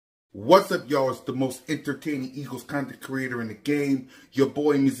What's up, y'all? It's the most entertaining Eagles content creator in the game. Your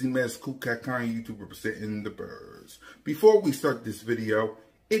boy, B.O.B.S, CoolCat-Mitch, YouTube representing the birds. Before we start this video,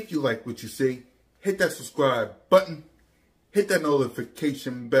 if you like what you see, hit that subscribe button, hit that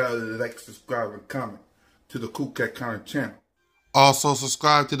notification bell, like, subscribe, and comment to the CoolCat-Mitch channel. Also,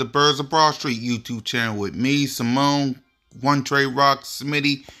 subscribe to the Birds of Broad Street YouTube channel with me, Simone, One Trey Rock,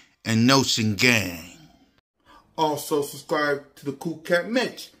 Smitty, and Notion Gang. Also, subscribe to the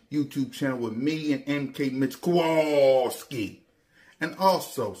CoolCat-Mitch YouTube channel with me and MK-Mitch Kowalski. And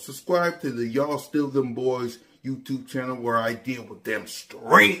also, subscribe to the Y.S.D.B YouTube channel where I deal with them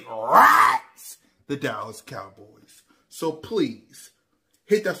straight rats, the Dallas Cowboys. So please,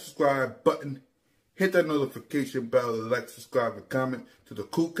 hit that subscribe button, hit that notification bell, like, subscribe, and comment to the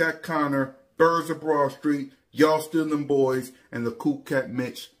CoolCat-Connor, Birds of Broad Street, Y.S.D.B, and the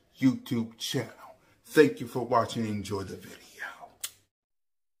CoolCat-Mitch YouTube channel. Thank you for watching and enjoy the video.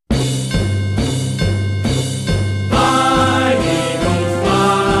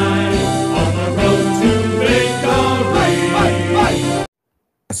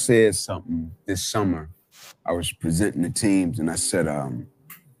 I said something this summer. I was presenting the teams and I said, a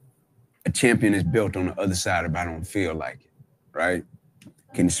champion is built on the other side if I don't feel like it, right?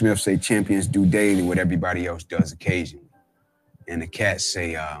 Kenny Smith say champions do daily what everybody else does occasionally. And the cats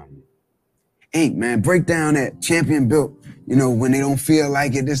say, hey, man, break down that champion built, when they don't feel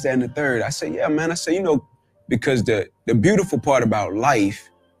like it, this, that, and the third. I say, yeah, man. I say, because the beautiful part about life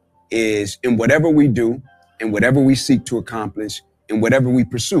is in whatever we do and whatever we seek to accomplish and whatever we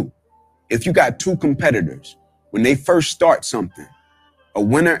pursue. If you got two competitors, when they first start something, a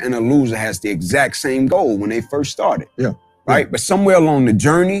winner and a loser has the exact same goal when they first started. Yeah. Right? Yeah. But somewhere along the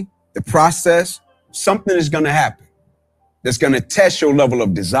journey, the process, something is going to happen that's going to test your level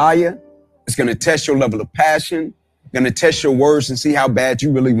of desire. It's going to test your level of passion, going to test your words and see how bad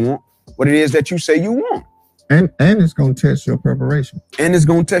you really want what it is that you say you want. And it's going to test your preparation. And it's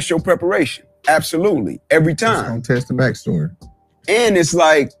going to test your preparation. Absolutely. Every time. It's going to test the backstory. And it's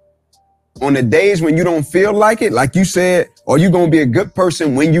like, on the days when you don't feel like it, like you said, are you going to be a good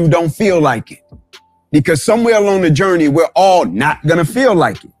person when you don't feel like it? Because somewhere along the journey, we're all not going to feel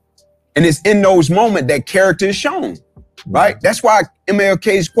like it. And it's in those moments that character is shown, right? That's why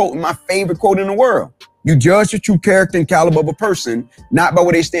MLK's quote, my favorite quote in the world. You judge the true character and caliber of a person, not by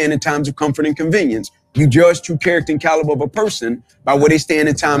where they stand in times of comfort and convenience. You judge true character and caliber of a person by where they stand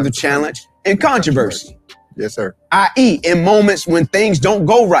in times of challenge and controversy. Yes, sir. I.e., in moments when things don't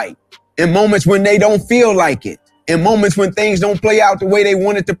go right, in moments when they don't feel like it, in moments when things don't play out the way they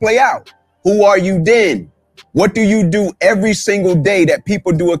want it to play out. Who are you then? What do you do every single day that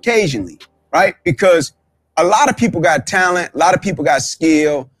people do occasionally, right? Because a lot of people got talent, a lot of people got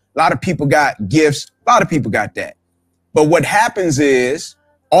skill, a lot of people got gifts, a lot of people got that. But what happens is,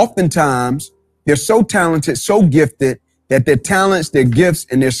 oftentimes, they're so talented, so gifted, that their talents, their gifts,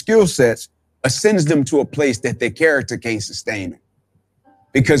 and their skill sets ascends them to a place that their character can't sustain them.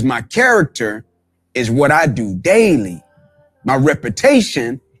 Because my character is what I do daily. My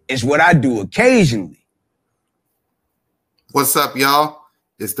reputation is what I do occasionally. What's up, y'all?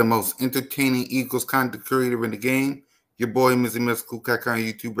 It's the most entertaining Eagles content creator in the game. Your boy, B.O.B.S,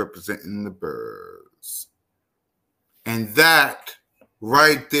 CoolCat-Mitch, YouTube representing the birds. And that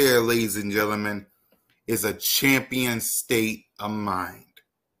right there, ladies and gentlemen, is a champion state of mind.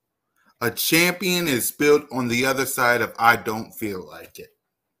 A champion is built on the other side of I don't feel like it.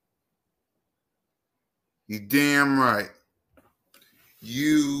 You damn right.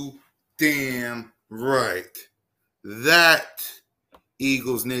 You damn right. That,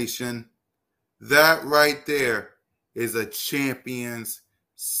 Eagles Nation, that right there is a champion's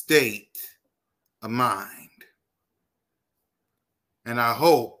state of mind. And I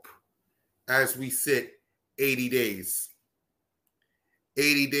hope as we sit 80 days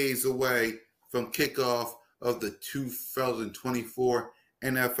away from kickoff of the 2024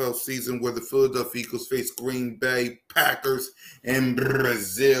 NFL season where the Philadelphia Eagles face Green Bay Packers in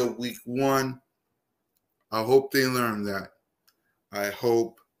Brazil week 1. I hope they learn that. I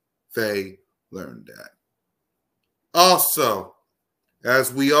hope they learn that. Also,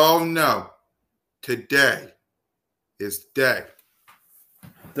 as we all know, today is day.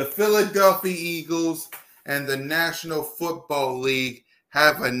 The Philadelphia Eagles and the National Football League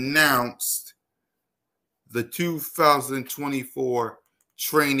have announced the 2024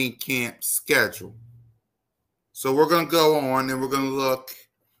 training camp schedule. So we're going to go on and we're going to look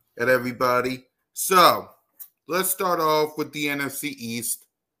at everybody. So let's start off with the NFC East.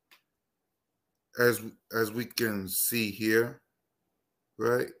 As we can see here,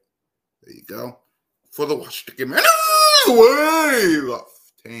 right? There you go. For the Washington man, way left.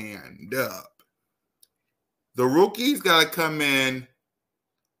 tanned up. The rookies got to come in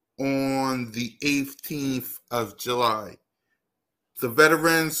on the 18th of July. The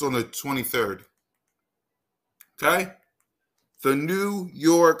veterans on the 23rd. Okay? The New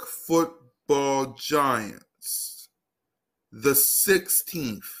York Football Giants, the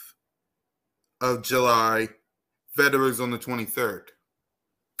 16th of July. Veterans on the 23rd.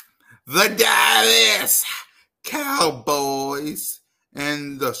 The Dallas Cowboys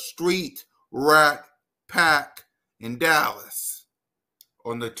and the Street Rat Pack in Dallas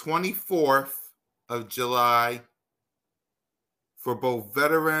on the 24th of July for both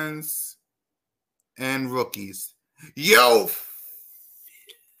veterans and rookies. Yo,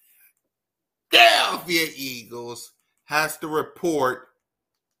 Philadelphia Eagles has to report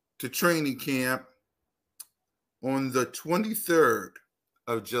to training camp on the 23rd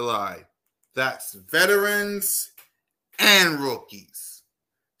of July. That's veterans and rookies.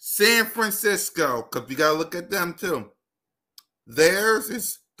 San Francisco, because we got to look at them too. Theirs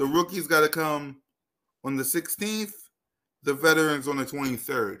is the rookies got to come on the 16th, the veterans on the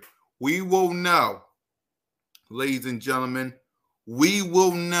 23rd. We will know, ladies and gentlemen, we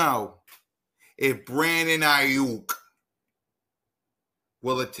will know if Brandon Ayuk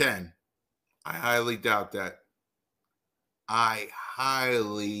will attend. I highly doubt that. I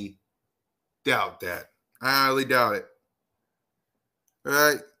highly doubt that. I highly doubt it. All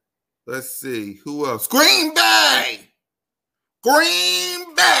right. Let's see. Who else? Green Bay.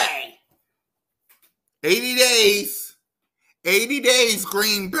 Green Bay. 80 days. 80 days,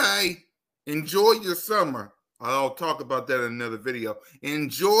 Green Bay. Enjoy your summer. I'll talk about that in another video.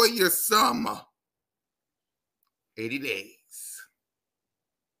 Enjoy your summer. 80 days.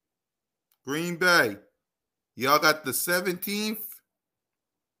 Green Bay. Y'all got the 17th.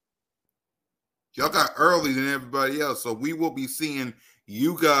 Y'all got early than everybody else. So we will be seeing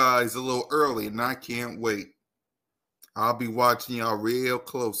you guys a little early, and I can't wait. I'll be watching y'all real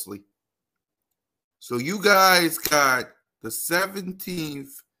closely. So you guys got the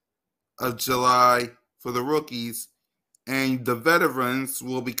 17th of July for the rookies, and the veterans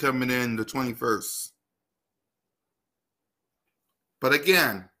will be coming in the 21st. But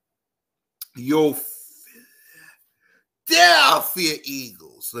again, your Philadelphia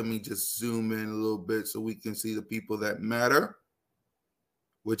Eagles. Let me just zoom in a little bit so we can see the people that matter,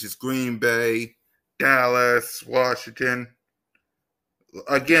 which is Green Bay, Dallas, Washington.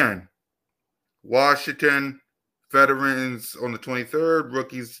 Again, Washington, veterans on the 23rd,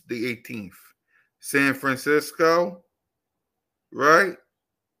 rookies the 18th. San Francisco, right?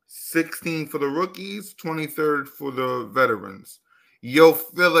 16th for the rookies, 23rd for the veterans. Yo,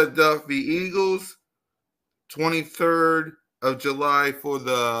 Philadelphia Eagles, 23rd of July for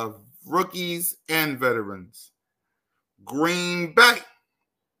the rookies and veterans. Green Bay.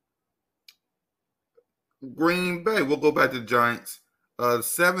 We'll go back to the Giants.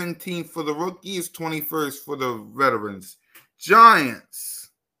 17th for the rookies, 21st for the veterans. Giants,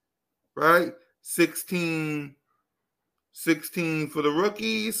 right? 16 for the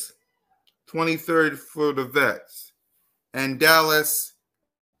rookies, 23rd for the vets. And Dallas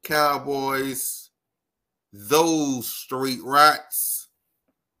Cowboys, those street rats,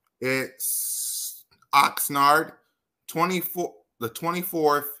 it's Oxnard, the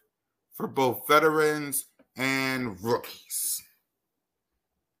 24th for both veterans and rookies.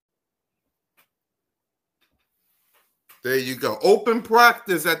 There you go. Open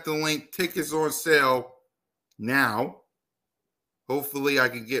practice at the link. Tickets on sale now. Hopefully I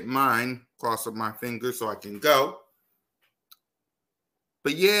can get mine. Cross up my fingers so I can go.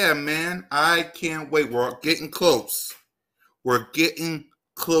 But yeah, man, I can't wait. We're getting close. We're getting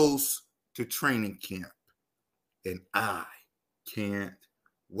close to training camp. And I can't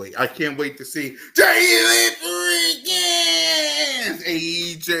wait. I can't wait to see Jalen Freaking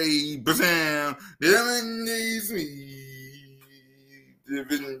AJ Brown.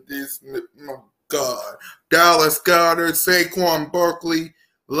 My God. Dallas Goddard, Saquon Barkley,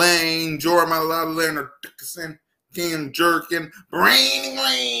 Lane, Jordan Leonard Dickinson, Cam Jerkin, Brandon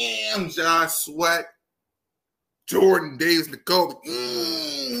Graham, Josh Sweat, Jordan Davis, Nicole,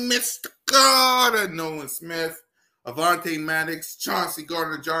 Mr. Carter, Nolan Smith, Avante Maddox, Chauncey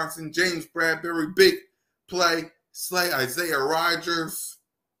Gardner-Johnson, James Bradbury, Big Play, Slay, Isaiah Rodgers,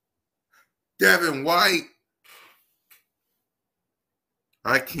 Devin White.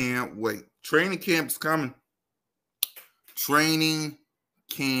 I can't wait. Training camp's coming. Training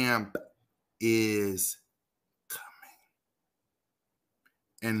camp is coming.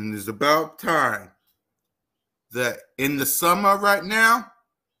 And it's about time that in the summer right now,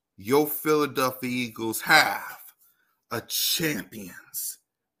 your Philadelphia Eagles have a champions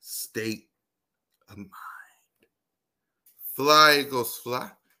state of mind. Fly, Eagles,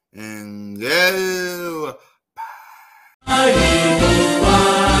 fly, and go